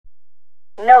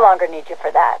No longer need you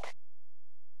for that.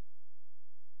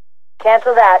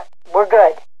 Cancel that. We're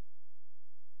good.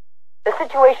 The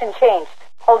situation changed.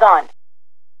 Hold on.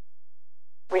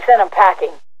 We sent them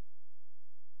packing.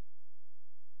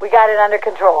 We got it under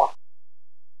control.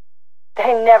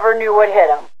 They never knew what hit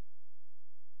them.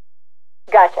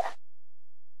 Gotcha.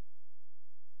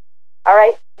 All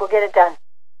right, we'll get it done.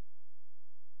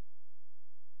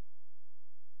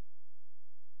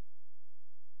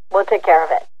 We'll take care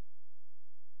of it.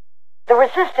 The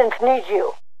Resistance needs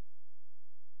you.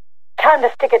 Time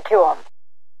to stick it to them.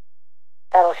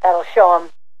 That'll show them.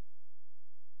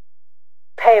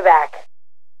 Payback.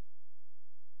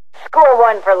 Score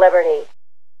one for liberty.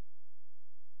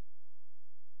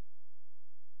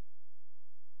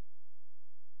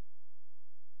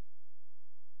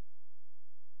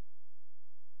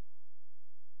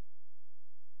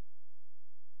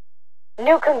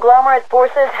 New conglomerate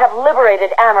forces have liberated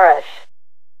Amarish.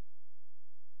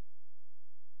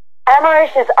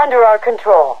 Amarish is under our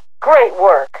control. Great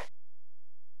work.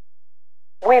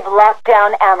 We've locked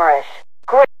down Amarish.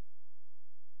 Great.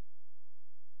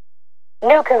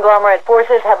 New conglomerate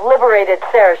forces have liberated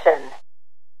Saracen.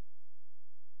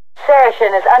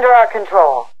 Saracen is under our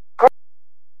control. Great.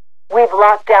 We've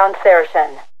locked down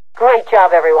Saracen. Great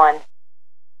job, everyone.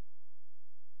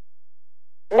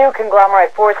 New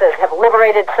conglomerate forces have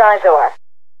liberated Sizor.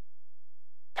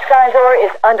 Sizor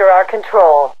is under our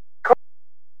control.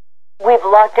 We've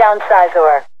locked down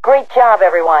Sizor. Great job,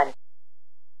 everyone.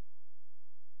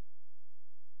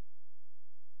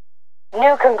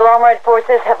 New conglomerate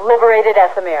forces have liberated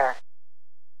Esamir.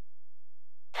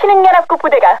 신흥연합국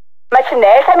부대가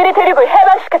마침내 3일의 대륙을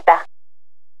해방시켰다.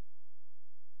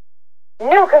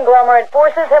 New conglomerate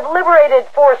forces have liberated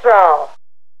Forsral.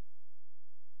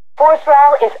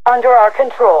 Forsral is under our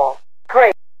control.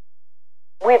 Great.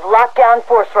 We've locked down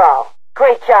Forsral.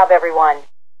 Great job, everyone.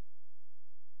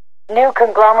 New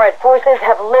conglomerate forces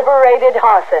have liberated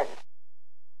Hassan.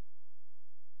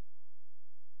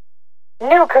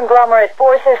 New conglomerate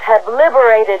forces have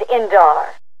liberated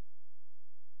Indar.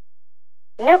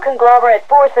 New conglomerate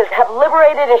forces have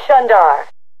liberated Ishundar.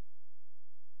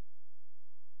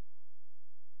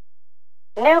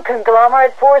 New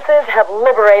conglomerate forces have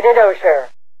liberated Osher.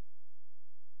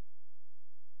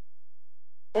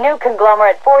 New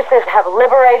conglomerate forces have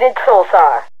liberated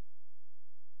Solsar.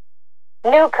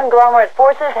 New conglomerate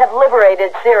forces have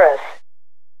liberated Cirrus.